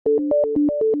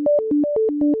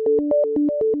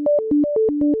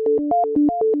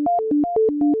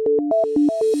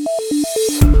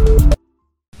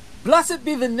Blessed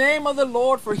be the name of the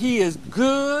Lord, for he is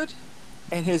good,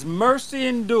 and his mercy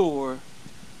endure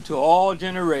to all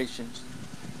generations.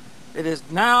 It is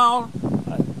now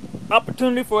an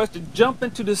opportunity for us to jump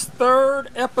into this third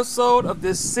episode of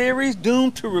this series,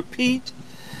 Doomed to Repeat.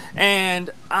 And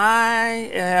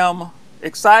I am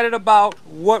excited about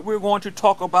what we're going to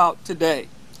talk about today.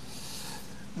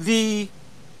 The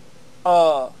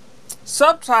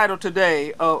subtitle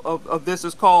today of this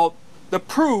is called The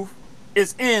Proof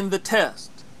is in the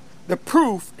Test. The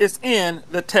proof is in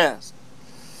the test.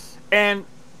 And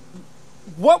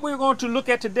what we're going to look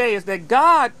at today is that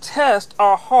God tests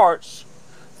our hearts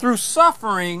through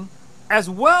suffering as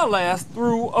well as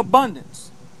through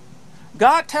abundance.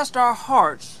 God tests our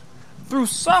hearts through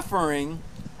suffering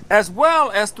as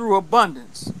well as through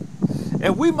abundance.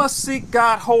 And we must seek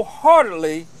God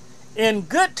wholeheartedly in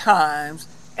good times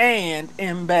and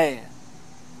in bad.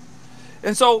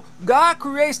 And so God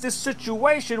creates this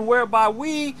situation whereby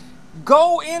we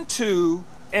go into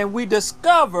and we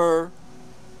discover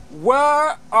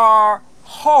where our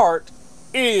heart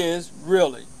is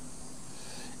really.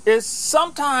 It's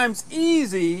sometimes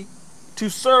easy to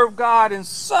serve God in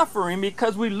suffering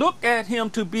because we look at him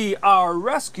to be our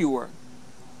rescuer.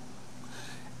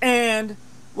 And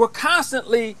we're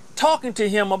constantly talking to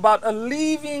him about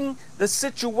alleviating the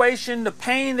situation, the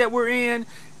pain that we're in.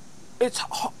 It's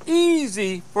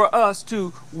easy for us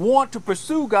to want to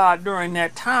pursue God during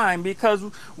that time because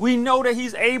we know that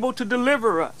he's able to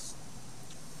deliver us.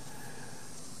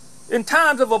 In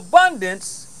times of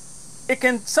abundance, it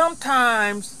can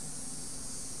sometimes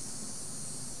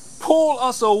pull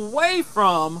us away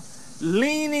from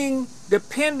leaning,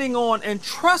 depending on, and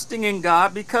trusting in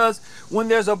God, because when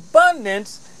there's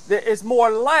abundance, it's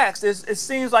more lax. It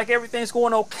seems like everything's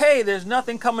going okay. There's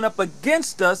nothing coming up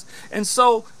against us. And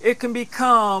so it can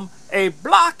become a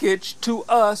blockage to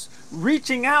us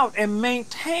reaching out and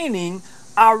maintaining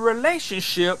our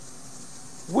relationship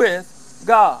with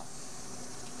God.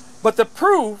 But the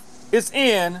proof is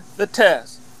in the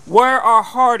test. Where our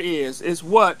heart is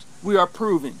what we are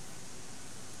proving.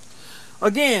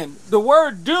 Again, the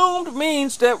word doomed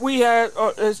means that we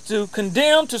is to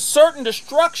condemn to certain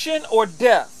destruction or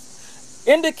death,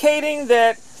 indicating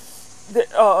that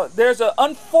there's an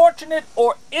unfortunate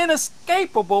or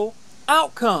inescapable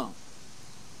outcome.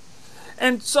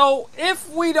 And so if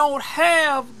we don't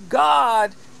have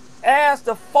God as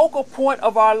the focal point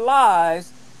of our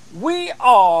lives, we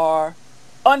are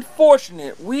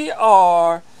unfortunate. We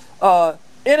are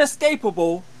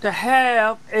inescapable to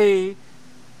have a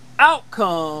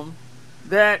outcome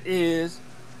that is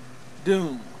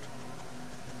doomed.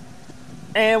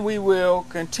 And we will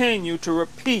continue to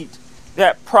repeat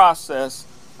that process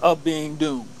of being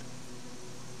doomed.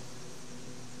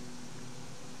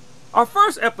 Our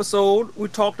first episode we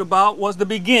talked about was the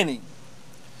beginning.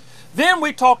 Then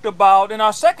we talked about, in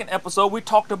our second episode, we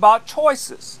talked about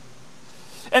choices.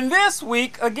 And this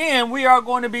week, again, we are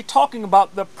going to be talking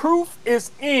about the proof is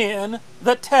in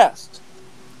the test.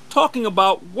 Talking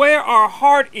about where our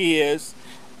heart is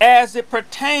as it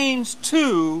pertains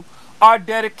to our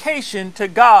dedication to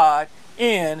God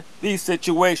in these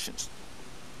situations.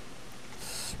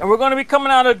 And we're going to be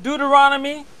coming out of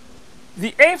Deuteronomy,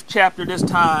 the 8th chapter this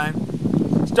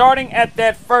time, starting at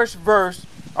that first verse.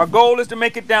 Our goal is to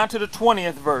make it down to the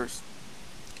 20th verse.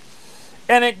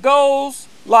 And it goes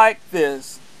like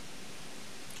this.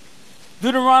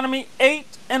 Deuteronomy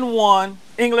 8:1,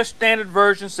 English Standard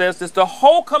Version says this: the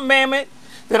whole commandment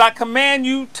that I command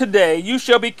you today, you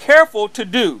shall be careful to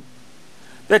do,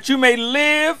 that you may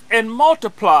live and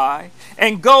multiply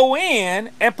and go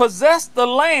in and possess the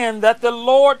land that the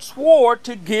Lord swore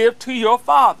to give to your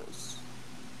fathers.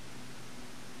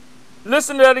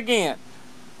 Listen to that again.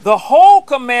 The whole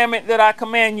commandment that I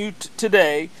command you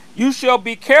today, you shall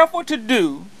be careful to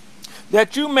do,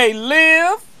 that you may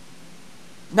live,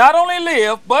 not only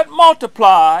live, but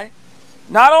multiply.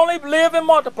 Not only live and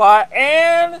multiply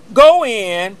and go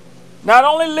in, not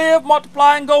only live,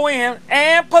 multiply, and go in,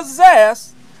 and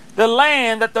possess the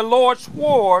land that the Lord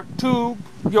swore to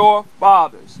your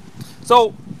fathers.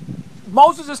 So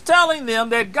Moses is telling them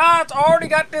that God's already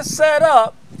got this set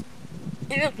up.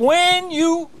 If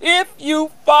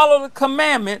you follow the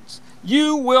commandments,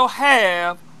 you will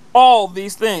have all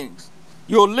these things.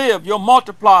 You'll live, you'll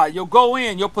multiply, you'll go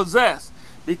in, you'll possess.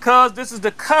 Because this is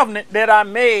the covenant that I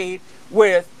made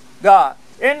with God.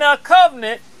 In the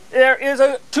covenant, there is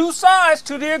two sides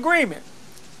to the agreement.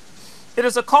 It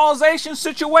is a causation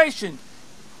situation.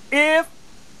 If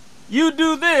you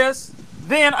do this,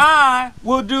 then I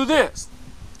will do this.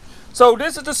 So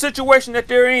this is the situation that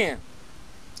they're in.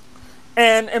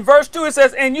 And in verse 2 it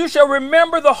says, and you shall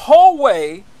remember the whole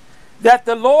way that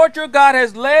the Lord your God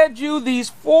has led you these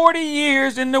 40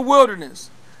 years in the wilderness.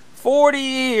 40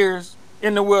 years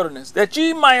in the wilderness. That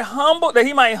he might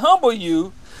humble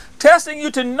you, testing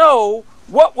you to know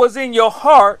what was in your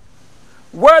heart,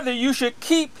 whether you should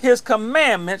keep his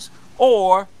commandments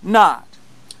or not.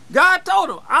 God told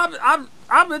him,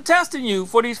 I've been testing you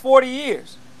for these 40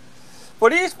 years. For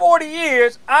these 40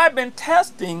 years, I've been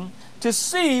testing to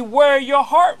see where your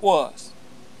heart was.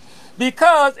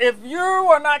 Because if you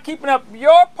are not keeping up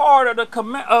your part of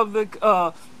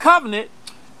the covenant,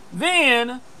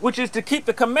 then, which is to keep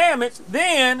the commandments,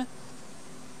 then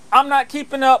I'm not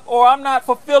keeping up, or I'm not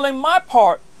fulfilling my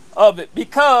part of it,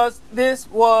 because this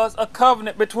was a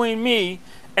covenant between me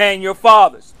and your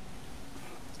fathers.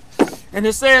 And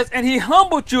it says, and he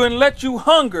humbled you and let you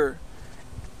hunger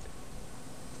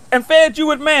and fed you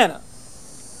with manna,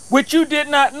 which you did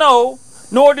not know,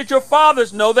 nor did your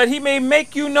fathers know, that he may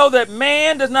make you know that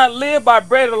man does not live by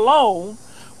bread alone,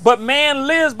 but man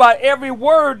lives by every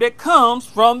word that comes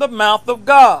from the mouth of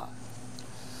God.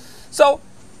 So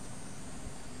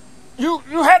you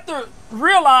have to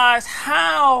realize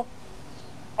how,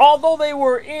 although they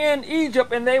were in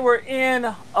Egypt and they were in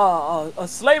a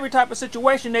slavery type of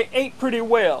situation, they ate pretty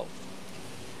well.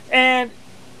 And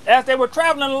as they were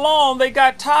traveling along, they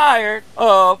got tired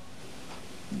of,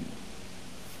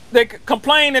 they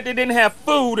complained that they didn't have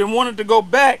food and wanted to go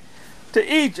back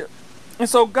to Egypt. And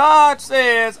so God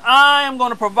says, I am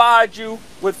going to provide you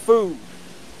with food.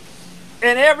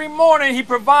 And every morning he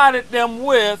provided them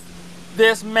with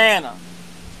this manna.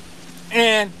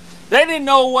 And they didn't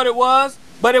know what it was,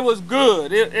 but it was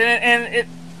good.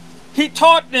 He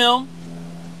taught them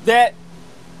that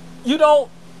you don't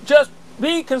just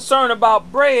be concerned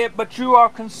about bread, but you are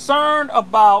concerned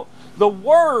about the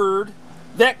word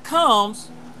that comes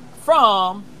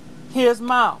from his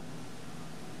mouth.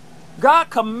 God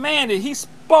commanded, he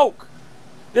spoke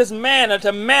this manna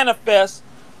to manifest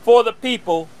for the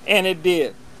people, and it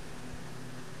did.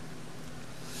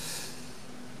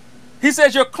 He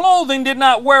says, your clothing did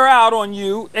not wear out on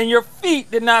you, and your feet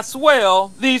did not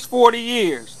swell these 40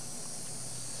 years.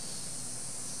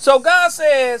 So God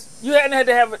says you hadn't had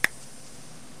to have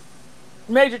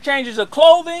major changes of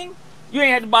clothing. You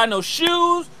ain't had to buy no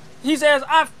shoes. He says,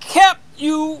 I've kept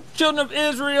you, children of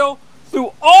Israel,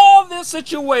 through all this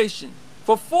situation.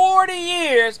 For 40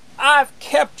 years, I've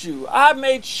kept you. I've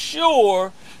made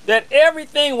sure that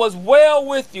everything was well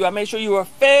with you. I made sure you were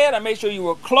fed. I made sure you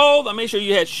were clothed. I made sure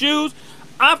you had shoes.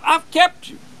 I've kept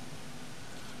you.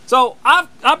 So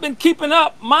I've been keeping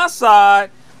up my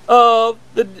side of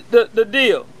the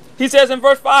deal. He says in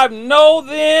verse 5, know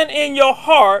then in your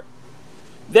heart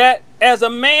that as a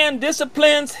man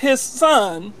disciplines his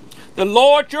son, the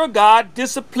Lord your God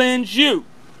disciplines you.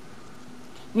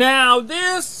 Now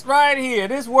this right here,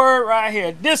 this word right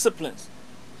here, disciplines.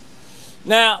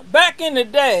 Now back in the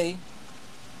day,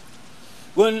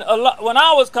 when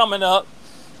I was coming up,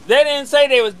 they didn't say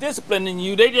they was disciplining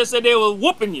you. They just said they was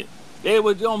whooping you. They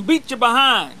was gonna beat you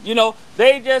behind. You know,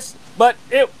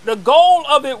 the goal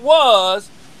of it was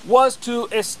to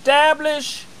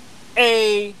establish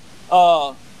a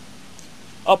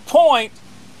point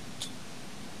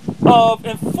of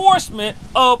enforcement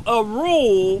of a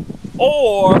rule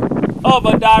or of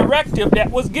a directive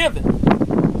that was given.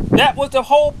 That was the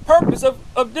whole purpose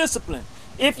of discipline.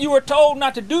 If you were told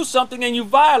not to do something and you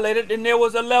violated, then there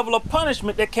was a level of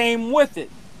punishment that came with it.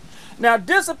 Now,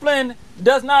 discipline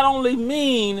does not only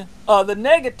mean the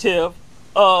negative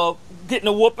of getting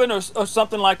a whooping or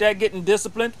something like that, getting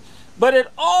disciplined, but it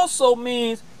also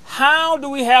means, how do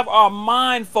we have our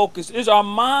mind focused? Is our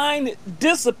mind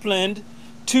disciplined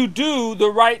to do the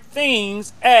right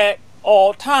things at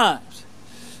all times?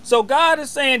 So God is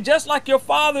saying, just like your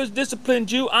fathers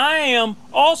disciplined you, I am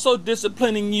also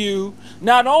disciplining you,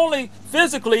 not only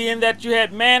physically in that you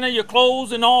had manna, your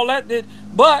clothes and all that,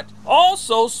 but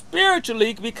also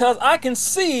spiritually, because I can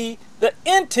see the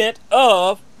intent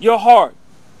of your heart.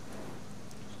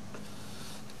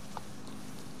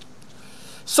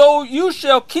 So you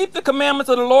shall keep the commandments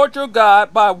of the Lord your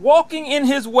God by walking in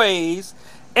his ways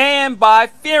and by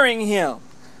fearing him.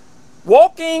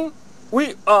 Walking,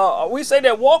 we say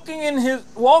that walking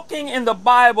in the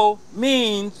Bible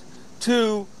means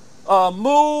to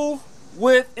move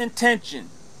with intention,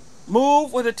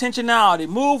 move with intentionality,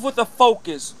 move with a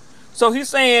focus. So he's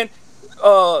saying,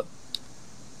 so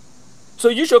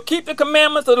you shall keep the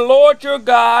commandments of the Lord your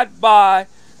God by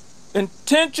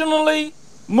intentionally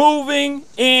moving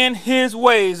in his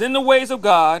ways, in the ways of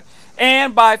God,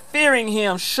 and by fearing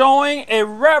him, showing a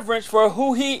reverence for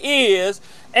who he is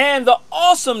and the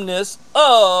awesomeness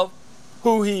of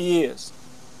who he is.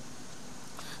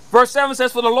 Verse 7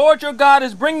 says, for the Lord your God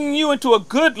is bringing you into a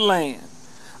good land,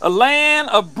 a land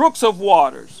of brooks of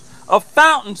waters, of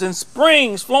fountains and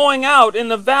springs flowing out in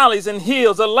the valleys and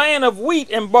hills, a land of wheat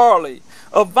and barley,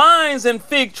 of vines and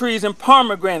fig trees and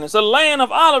pomegranates, a land of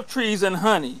olive trees and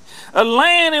honey, a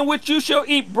land in which you shall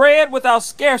eat bread without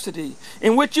scarcity,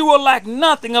 in which you will lack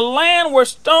nothing, a land where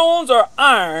stones are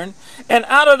iron, and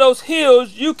out of those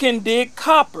hills you can dig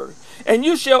copper. And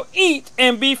you shall eat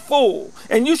and be full,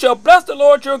 and you shall bless the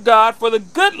Lord your God for the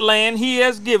good land he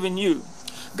has given you.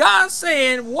 God's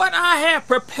saying, what I have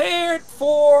prepared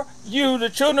for you, the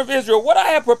children of Israel, what I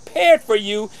have prepared for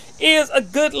you is a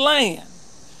good land.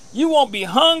 You won't be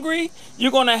hungry.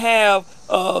 You're going to have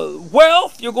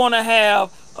wealth. You're going to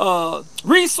have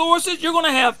resources. You're going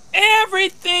to have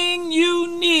everything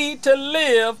you need to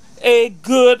live a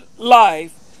good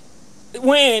life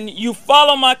when you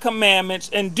follow my commandments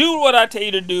and do what I tell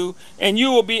you to do, and you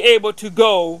will be able to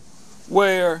go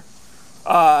where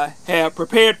I have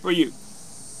prepared for you.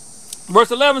 Verse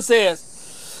 11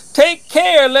 says, take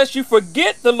care lest you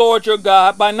forget the Lord your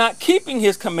God by not keeping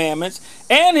his commandments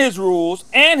and his rules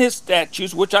and his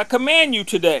statutes, which I command you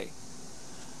today.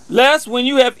 Lest when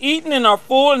you have eaten and are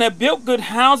full and have built good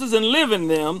houses and live in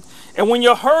them, and when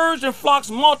your herds and flocks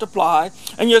multiply,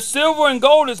 and your silver and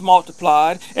gold is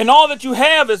multiplied, and all that you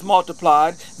have is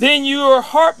multiplied, then your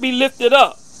heart be lifted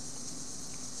up,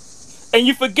 and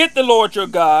you forget the Lord your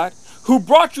God, who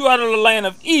brought you out of the land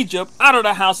of Egypt, out of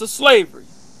the house of slavery,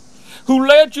 who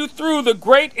led you through the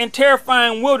great and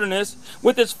terrifying wilderness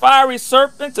with its fiery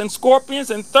serpents and scorpions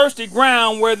and thirsty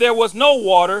ground where there was no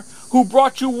water, who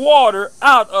brought you water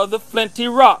out of the flinty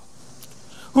rock,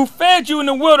 who fed you in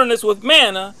the wilderness with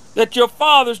manna that your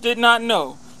fathers did not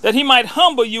know, that he might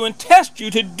humble you and test you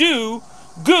to do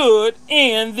good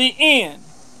in the end.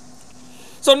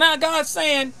 So now God's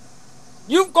saying,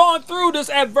 you've gone through this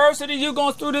adversity, you've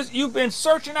gone through this, you've been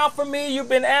searching out for me, you've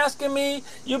been asking me,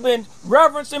 you've been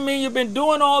reverencing me, you've been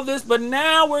doing all this, but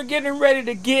now we're getting ready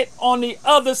to get on the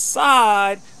other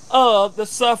side of the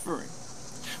suffering.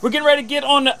 We're getting ready to get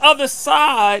on the other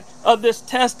side of this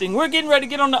testing. We're getting ready to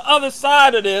get on the other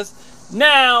side of this.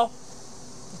 Now,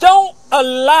 don't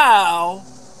allow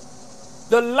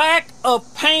the lack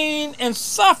of pain and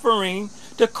suffering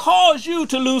to cause you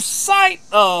to lose sight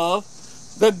of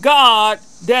the God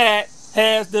that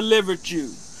has delivered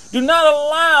you. Do not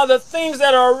allow the things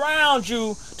that are around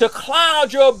you to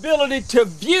cloud your ability to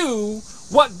view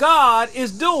what God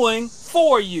is doing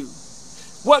for you,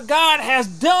 what God has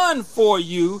done for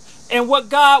you, and what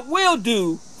God will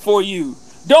do for you.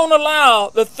 Don't allow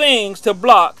the things to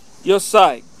block your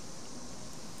sight.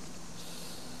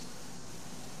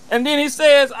 And then he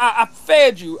says, I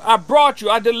fed you, I brought you,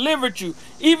 I delivered you.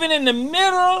 Even in the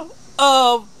middle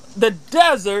of the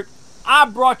desert, I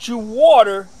brought you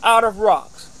water out of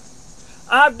rocks.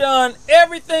 I've done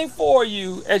everything for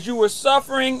you as you were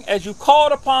suffering, as you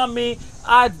called upon me.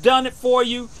 I've done it for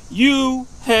you. You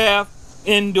have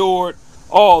endured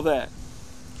all that.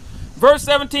 Verse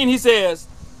 17, he says,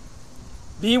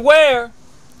 beware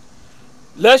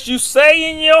lest you say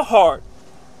in your heart,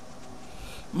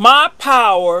 my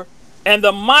power and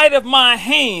the might of my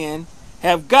hand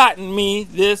have gotten me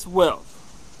this wealth.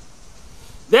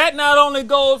 That not only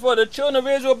goes for the children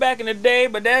of Israel back in the day,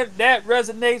 but that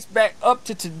resonates back up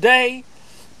to today.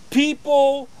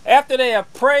 People, after they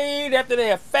have prayed, after they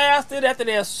have fasted, after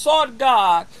they have sought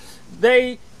God,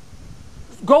 they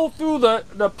go through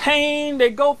the pain, they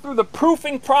go through the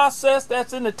proofing process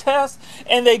that's in the test,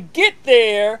 and they get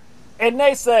there and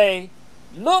they say,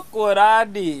 look what I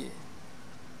did.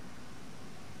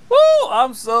 Woo,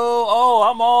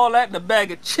 I'm all at the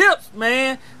bag of chips,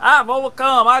 man. I've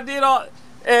overcome. I did all,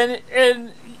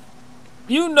 and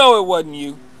you know it wasn't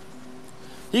you.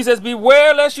 He says,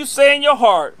 beware lest you say in your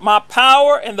heart, my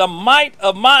power and the might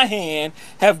of my hand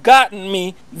have gotten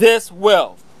me this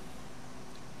wealth.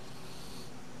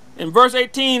 In verse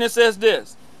 18 it says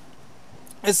this.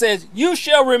 It says, you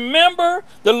shall remember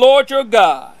the Lord your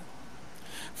God,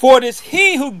 for it is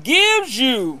he who gives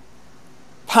you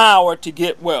power to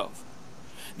get wealth,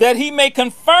 that he may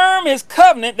confirm his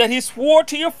covenant that he swore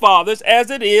to your fathers as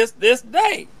it is this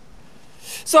day.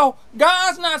 So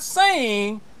God's not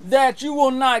saying that you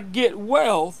will not get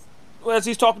wealth. As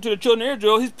he's talking to the children of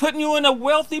Israel, he's putting you in a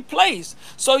wealthy place,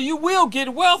 so you will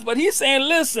get wealth. But he's saying,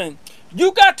 listen,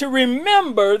 you got to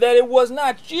remember that it was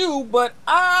not you, but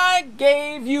I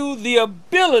gave you the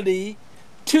ability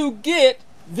to get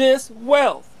this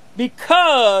wealth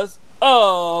because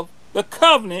of the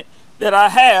covenant that I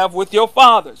have with your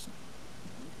fathers.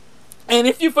 And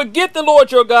if you forget the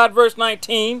Lord your God, verse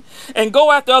 19, and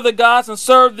go after other gods and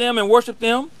serve them and worship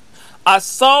them, I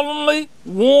solemnly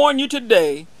warn you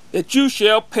today that you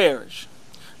shall perish.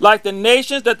 Like the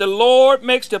nations that the Lord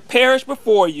makes to perish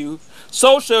before you,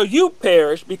 so shall you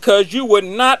perish, because you would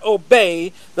not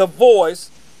obey the voice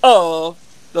of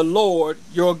the Lord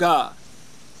your God.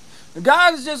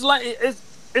 God is just like,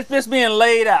 it's just being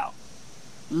laid out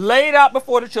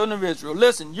before the children of Israel.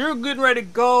 Listen, you're getting ready to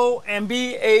go and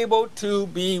be able to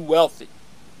be wealthy.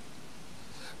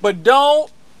 But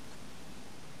don't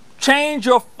change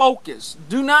your focus.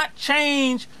 Do not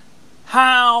change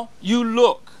how you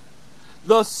look.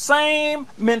 The same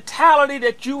mentality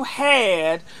that you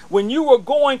had when you were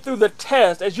going through the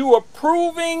test, as you were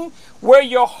proving where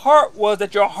your heart was,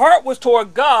 that your heart was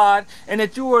toward God, and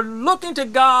that you were looking to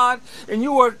God, and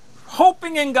you were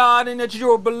hoping in God, and that you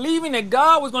were believing that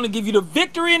God was going to give you the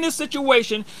victory in this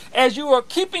situation, as you were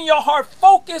keeping your heart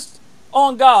focused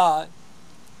on God.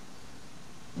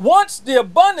 Once the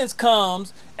abundance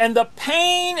comes, and the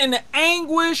pain and the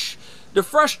anguish, the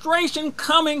frustration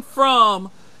coming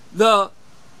from the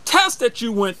test that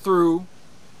you went through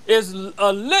is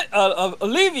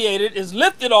alleviated, is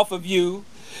lifted off of you,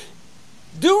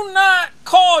 do not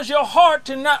cause your heart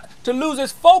to lose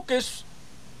its focus,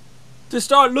 to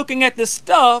start looking at this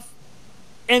stuff,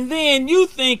 and then you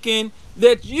thinking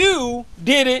that you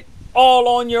did it all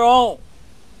on your own,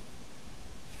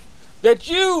 that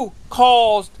you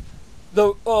caused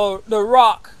the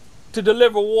rock to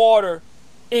deliver water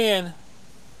in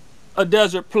a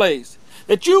desert place,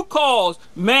 that you caused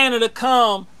manna to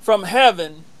come from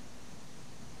heaven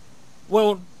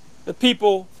when the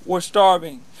people were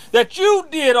starving, that you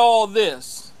did all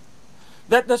this,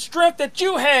 that the strength that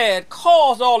you had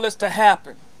caused all this to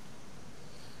happen.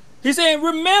 He's saying,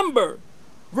 remember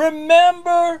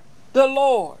the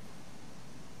Lord.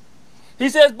 He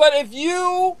says, but if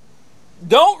you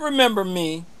don't remember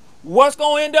me, what's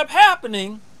going to end up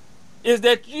happening is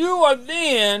that you are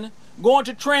then going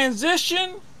to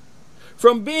transition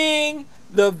from being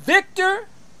the victor,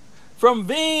 from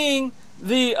being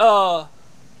the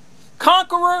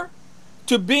conqueror,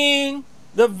 to being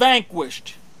the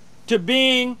vanquished, to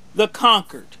being the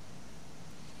conquered.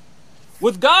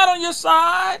 With God on your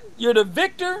side, you're the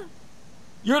victor,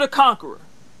 you're the conqueror.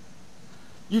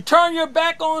 You turn your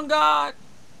back on God,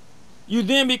 you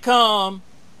then become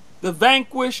the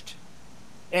vanquished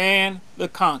and the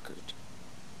conquered.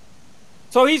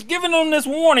 So he's giving them this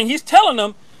warning. He's telling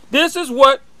them, this is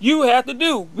what you have to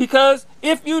do, because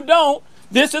if you don't,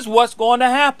 this is what's going to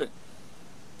happen.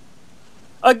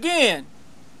 Again,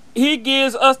 he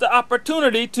gives us the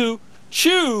opportunity to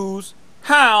choose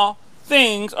how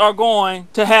things are going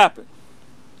to happen,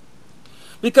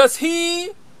 because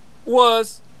he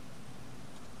was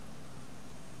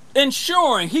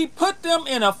ensuring, he put them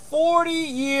in a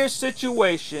 40-year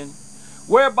situation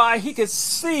whereby he could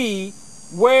see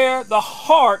where the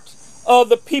heart of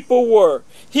the people were.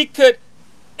 He could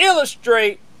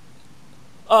illustrate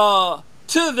to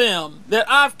them that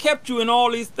I've kept you in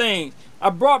all these things. I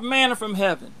brought manna from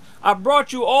heaven. I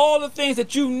brought you all the things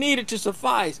that you needed to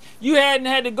suffice. You hadn't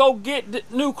had to go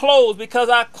get new clothes, because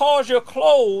I caused your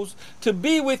clothes to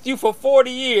be with you for 40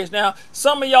 years. Now,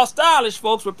 some of y'all stylish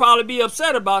folks would probably be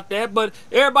upset about that, but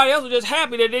everybody else was just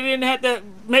happy that they didn't have to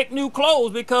make new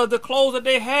clothes, because the clothes that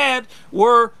they had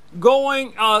were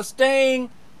staying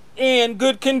in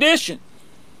good condition.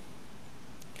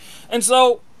 And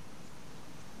so,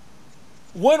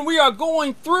 when we are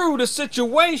going through the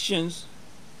situations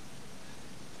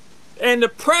and the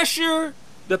pressure,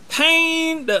 the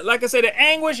pain, like I said, the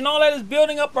anguish and all that is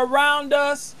building up around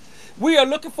us, we are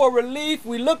looking for relief.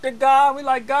 We look to God. We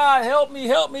like, God, help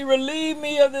me, relieve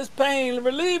me of this pain,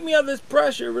 relieve me of this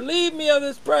pressure, relieve me of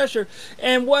this pressure.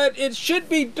 And what it should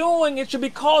be doing, it should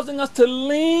be causing us to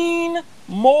lean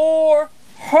more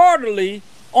heartily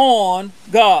on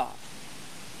God.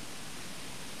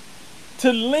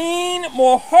 To lean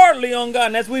more heartily on God.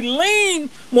 And as we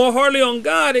lean more heartily on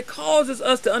God, it causes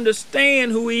us to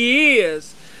understand who He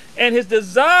is and His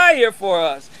desire for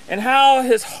us, and how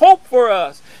His hope for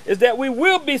us is that we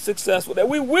will be successful, that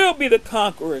we will be the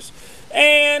conquerors.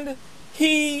 And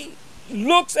He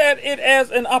looks at it as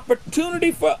an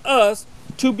opportunity for us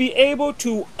to be able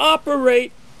to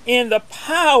operate in the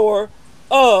power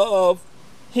of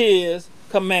His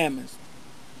commandments.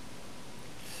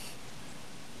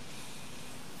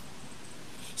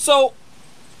 So,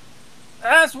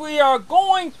 as they were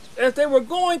going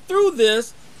through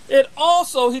this,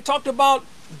 he talked about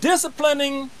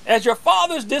disciplining as your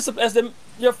father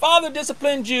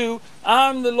disciplined you.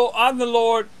 I'm the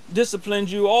Lord disciplined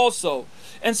you also.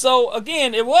 And so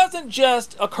again, it wasn't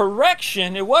just a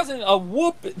correction. It wasn't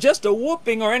just a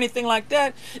whooping or anything like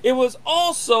that. It was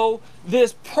also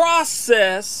this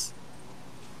process,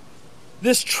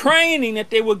 this training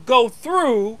that they would go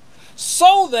through,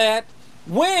 so that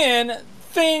when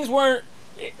they were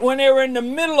in the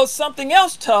middle of something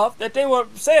else tough, that they were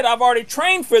said, I've already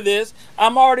trained for this.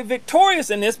 I'm already victorious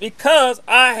in this because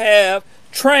I have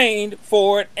trained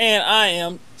for it and I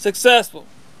am successful.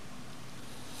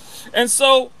 And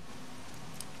so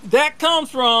that comes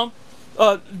from,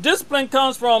 discipline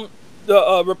comes from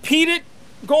the repeated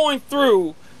going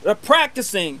through,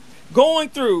 practicing, going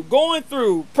through,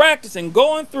 practicing,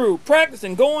 going through,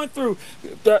 practicing, going through.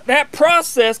 That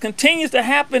process continues to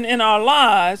happen in our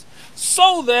lives,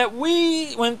 so that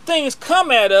when things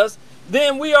come at us,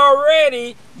 then we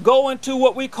already go into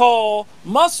what we call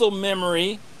muscle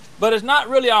memory. But it's not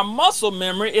really our muscle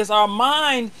memory, it's our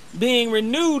mind being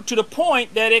renewed to the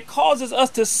point that it causes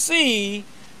us to see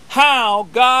how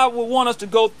God will want us to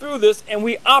go through this, and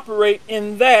we operate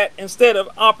in that instead of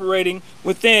operating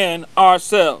within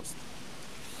ourselves.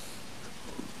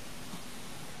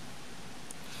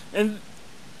 And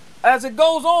as it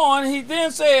goes on, he then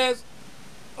says,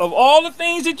 of all the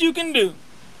things that you can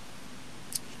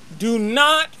do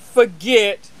not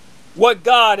forget what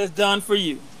God has done for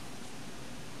you.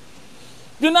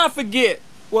 Do not forget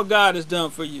what God has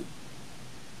done for you.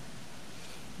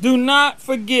 Do not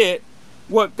forget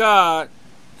what God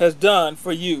has done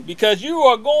for you. Because you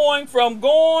are going from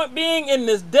being in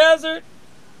this desert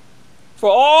for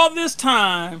all this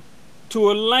time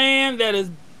to a land that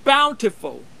is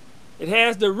bountiful. It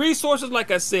has the resources, like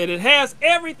I said. It has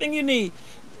everything you need.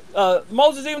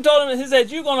 Moses even told him, he said,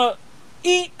 you're going to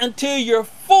eat until you're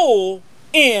full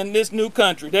in this new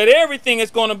country. That everything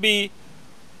is going to be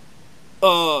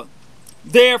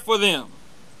there for them.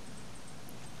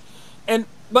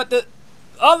 But the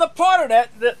other part of that,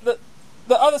 the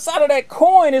other side of that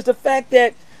coin, is the fact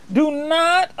that do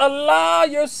not allow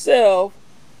yourself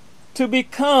to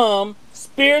become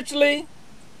spiritually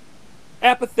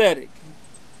apathetic.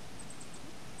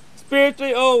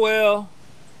 Spiritually, oh well,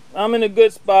 I'm in a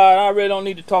good spot, I really don't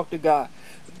need to talk to God.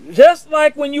 Just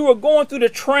like when you were going through the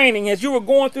training, as you were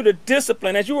going through the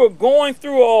discipline, as you were going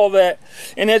through all that,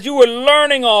 and as you were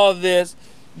learning all this,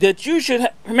 that you should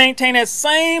maintain that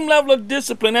same level of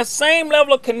discipline, that same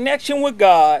level of connection with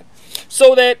God,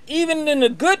 so that even in the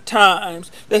good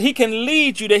times, that he can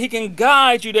lead you, that he can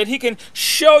guide you, that he can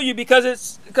show you, because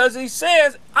he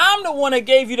says, I'm the one that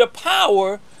gave you the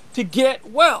power to get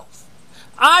wealth.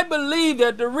 I believe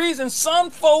that the reason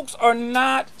some folks are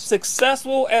not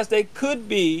successful as they could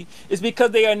be is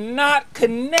because they are not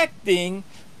connecting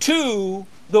to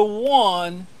the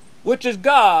one, which is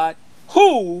God,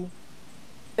 who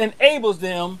enables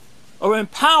them or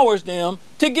empowers them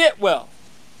to get wealth.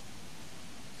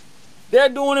 They're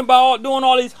doing it by doing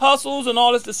all these hustles and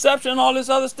all this deception and all this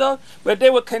other stuff, but they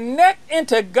will connect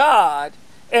into God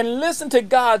and listen to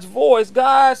God's voice.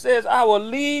 God says, I will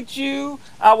lead you,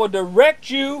 I will direct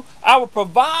you, I will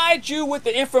provide you with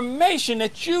the information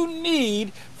that you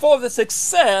need for the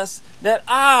success that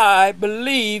I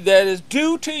believe that is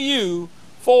due to you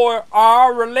for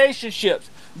our relationships.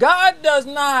 God does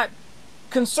not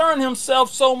concern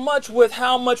himself so much with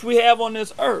how much we have on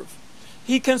this earth.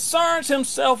 He concerns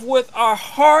himself with our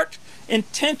heart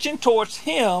intention towards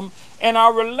him and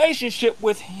our relationship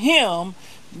with him,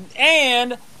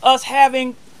 and us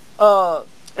having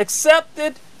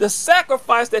accepted the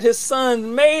sacrifice that his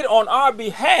son made on our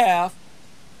behalf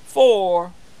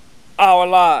for our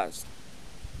lives.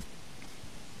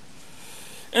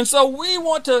 And so we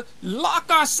want to lock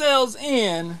ourselves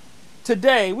in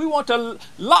today. We want to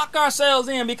lock ourselves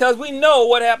in because we know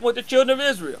what happened with the children of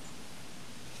Israel.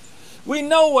 We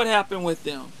know what happened with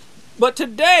them. But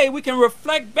today we can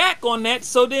reflect back on that,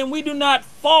 so then we do not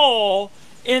fall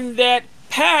in that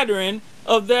pattern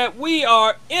of that we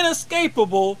are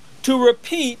inescapable to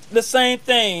repeat the same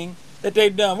thing that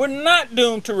they've done. We're not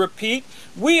doomed to repeat.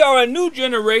 We are a new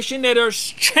generation that are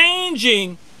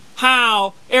changing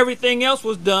how everything else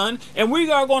was done, and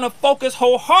we are going to focus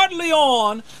wholeheartedly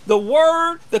on the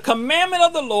word, the commandment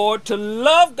of the Lord, to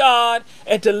love God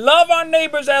and to love our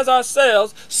neighbors as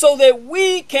ourselves, so that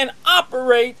we can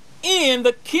operate in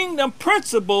the kingdom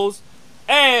principles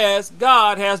as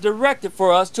God has directed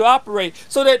for us to operate,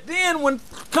 so that then when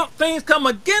things come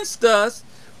against us,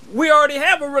 we already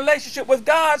have a relationship with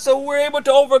God, so we're able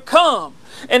to overcome.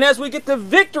 And as we get the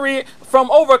victory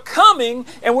from overcoming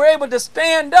and we're able to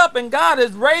stand up and God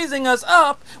is raising us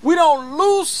up, we don't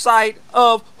lose sight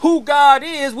of who God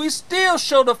is. We still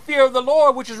show the fear of the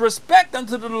Lord, which is respect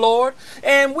unto the Lord.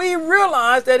 And we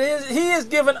realize that He has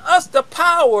given us the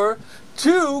power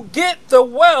to get the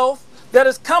wealth that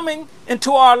is coming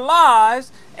into our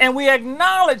lives, and we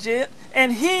acknowledge it.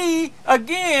 And He,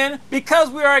 again, because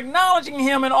we are acknowledging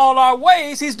Him in all our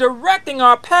ways, He's directing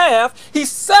our path. He's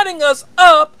setting us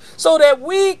up so that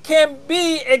we can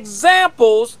be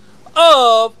examples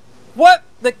of what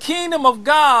the kingdom of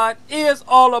God is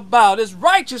all about. It's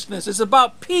righteousness. It's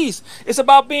about peace. It's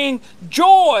about being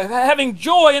joy, having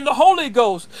joy in the Holy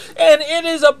Ghost. And it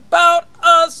is about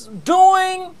us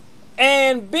doing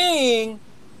and being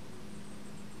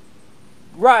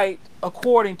right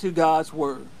according to God's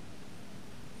word.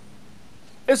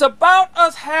 It's about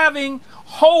us having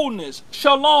wholeness,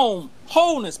 shalom,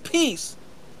 wholeness, peace.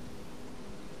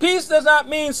 Peace does not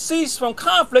mean cease from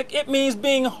conflict. It means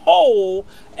being whole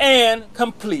and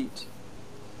complete.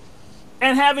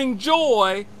 And having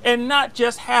joy and not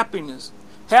just happiness.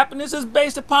 Happiness is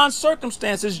based upon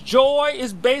circumstances. Joy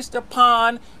is based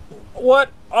upon what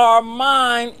our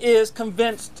mind is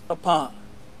convinced upon.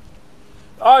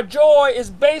 Our joy is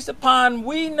based upon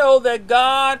we know that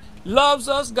God loves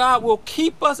us, God will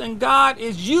keep us, and God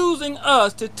is using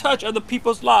us to touch other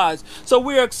people's lives. So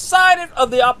we're excited of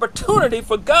the opportunity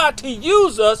for God to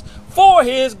use us for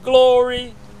His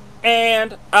glory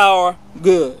and our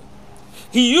good.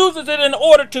 He uses it in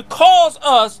order to cause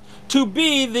us to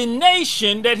be the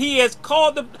nation that He has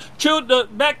called the children,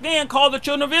 back then called the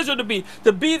children of Israel to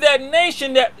be that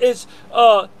nation that is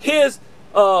His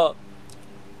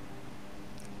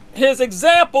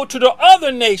example to the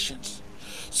other nations.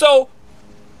 So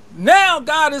now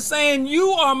God is saying, you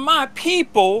are my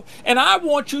people, and I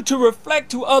want you to reflect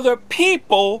to other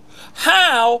people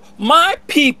how my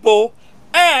people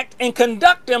act and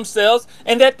conduct themselves,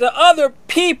 and that the other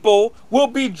people will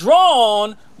be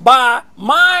drawn by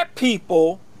my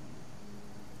people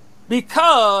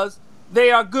because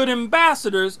they are good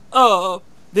ambassadors of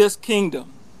this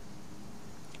kingdom.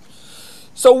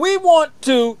 So we want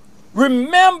to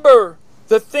remember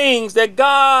the things that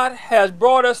God has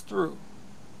brought us through.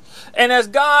 And as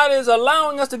God is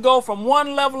allowing us to go from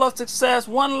one level of success,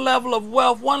 one level of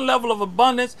wealth, one level of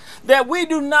abundance, that we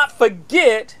do not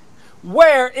forget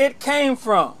where it came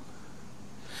from.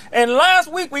 And last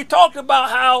week we talked about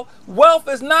how wealth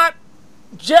is not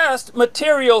just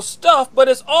material stuff, but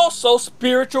it's also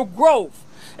spiritual growth.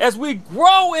 As we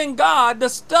grow in God, the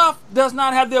stuff does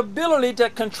not have the ability to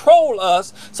control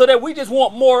us so that we just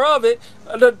want more of it.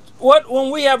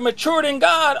 When we have matured in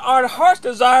God, our heart's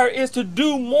desire is to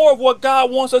do more of what God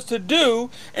wants us to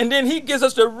do, and then He gives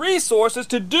us the resources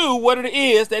to do what it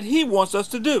is that He wants us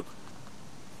to do.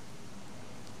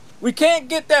 We can't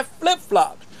get that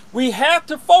flip-flopped. We have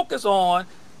to focus on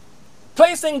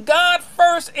placing God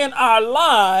first in our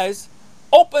lives.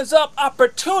 Opens up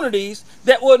opportunities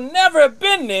that would never have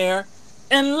been there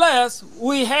unless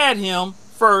we had Him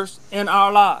first in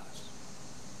our lives.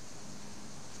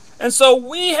 And so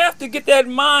we have to get that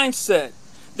mindset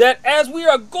that as we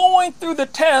are going through the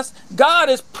test, God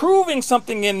is proving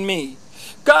something in me.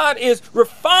 God is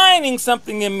refining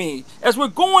something in me. As we're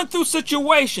going through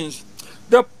situations,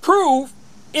 the proof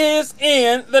is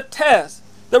in the test.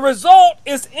 The result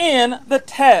is in the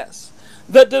test.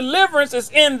 The deliverance is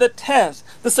in the test.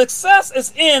 The success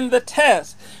is in the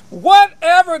test.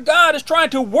 Whatever God is trying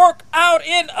to work out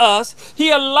in us,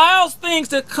 He allows things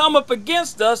to come up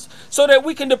against us so that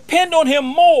we can depend on Him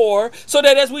more, so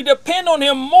that as we depend on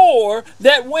Him more,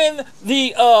 that when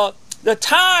the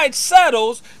tide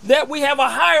settles, that we have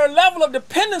a higher level of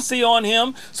dependency on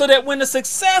Him, so that when the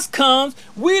success comes,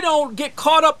 we don't get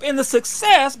caught up in the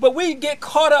success, but we get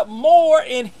caught up more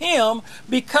in Him,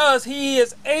 because He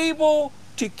is able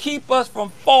to keep us from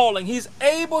falling. He's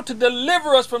able to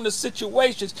deliver us from the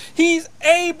situations. He's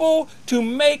able to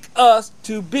make us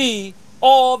to be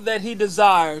all that He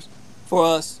desires for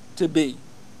us to be.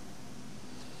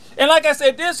 And like I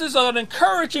said, this is an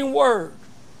encouraging word.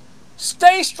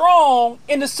 Stay strong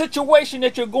in the situation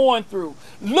that you're going through.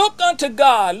 Look unto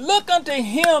God. Look unto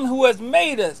Him who has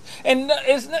made us. And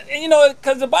it's,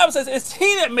 because the Bible says it's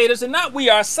He that made us and not we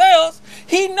ourselves.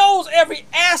 He knows every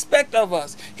aspect of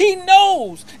us. He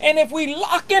knows. And if we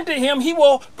lock into Him, He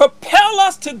will propel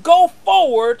us to go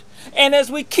forward And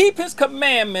as we keep his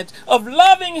commandments of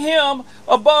loving him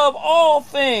above all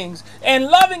things and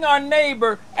loving our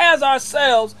neighbor as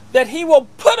ourselves, that he will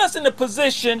put us in a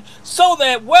position so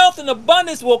that wealth and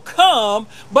abundance will come,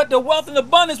 but the wealth and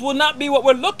abundance will not be what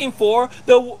we're looking for.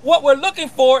 What we're looking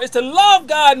for is to love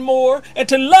God more and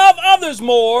to love others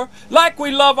more like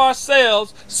we love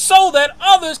ourselves, so that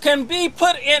others can be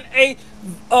put in a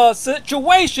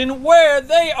situation where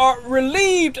they are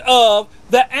relieved of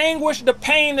the anguish, the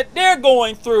pain that they're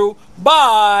going through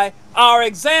by our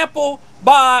example,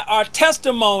 by our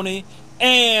testimony,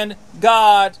 and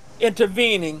God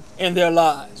intervening in their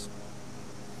lives.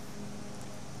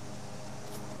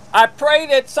 I pray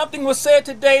that something was said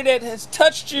today that has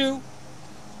touched you,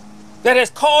 that has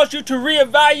caused you to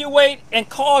reevaluate and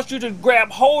caused you to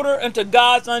grab holder into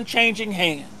God's unchanging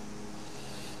hand.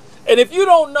 And if you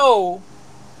don't know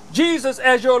Jesus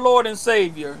as your Lord and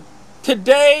Savior,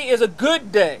 today is a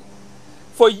good day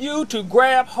for you to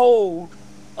grab hold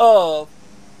of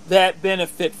that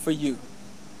benefit for you.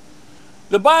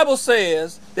 The Bible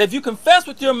says that if you confess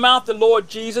with your mouth the Lord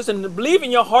Jesus and believe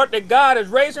in your heart that God has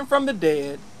raised him from the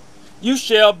dead, you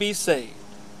shall be saved.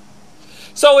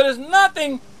 So it is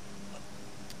nothing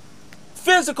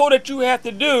physical that you have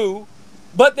to do,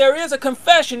 but there is a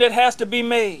confession that has to be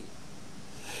made.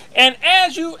 And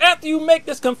after you make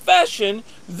this confession,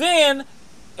 then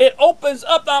it opens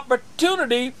up the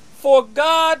opportunity for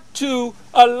God to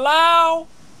allow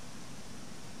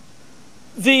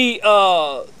the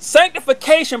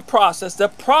sanctification process, the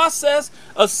process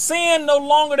of sin no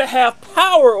longer to have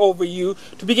power over you,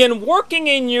 to begin working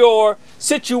in your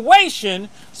situation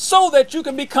so that you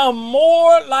can become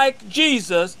more like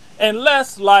Jesus and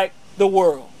less like the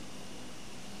world.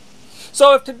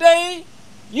 So if today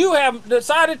you have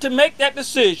decided to make that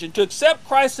decision to accept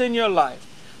Christ in your life,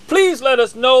 please let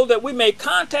us know that we may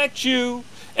contact you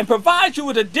and provide you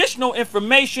with additional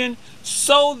information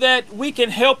so that we can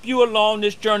help you along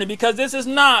this journey, because this is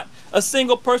not a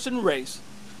single person race.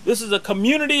 This is a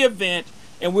community event,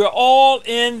 and we're all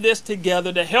in this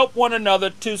together to help one another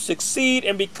to succeed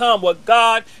and become what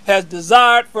God has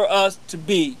desired for us to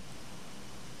be.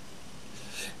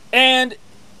 And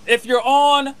if you're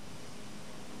on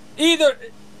either,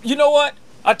 you know what?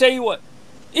 I'll tell you what.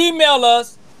 Email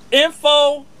us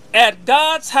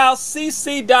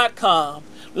info@godshousecc.com.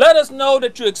 Let us know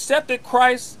that you accepted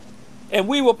Christ, and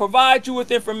we will provide you with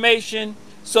information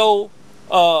so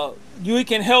we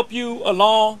can help you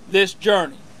along this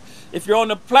journey. If you're on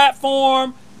the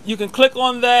platform, you can click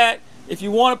on that. If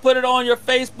you want to put it on your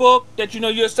Facebook that you know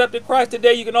you accepted Christ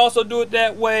today, you can also do it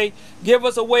that way. Give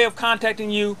us a way of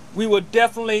contacting you. We will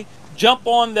definitely jump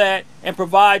on that and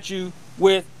provide you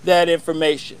with that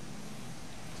information.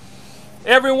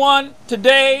 Everyone,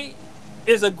 today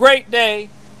is a great day.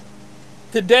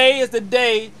 Today is the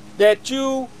day that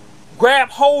you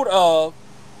grab hold of.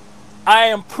 I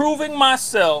am proving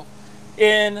myself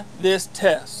in this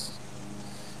test,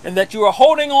 and that you are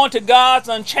holding on to God's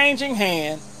unchanging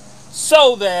hand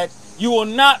so that you will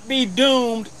not be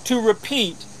doomed to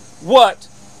repeat what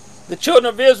the children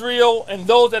of Israel and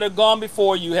those that have gone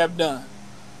before you have done.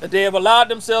 That they have allowed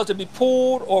themselves to be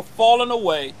pulled or fallen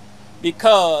away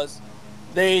because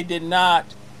they did not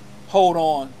hold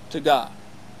on to God.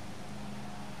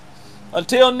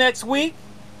 Until next week,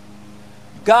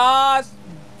 God's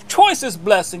choicest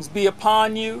blessings be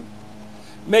upon you.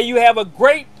 May you have a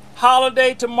great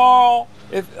holiday tomorrow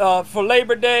for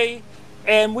Labor Day.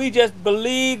 And we just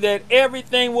believe that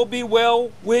everything will be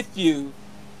well with you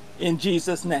in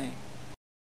Jesus' name.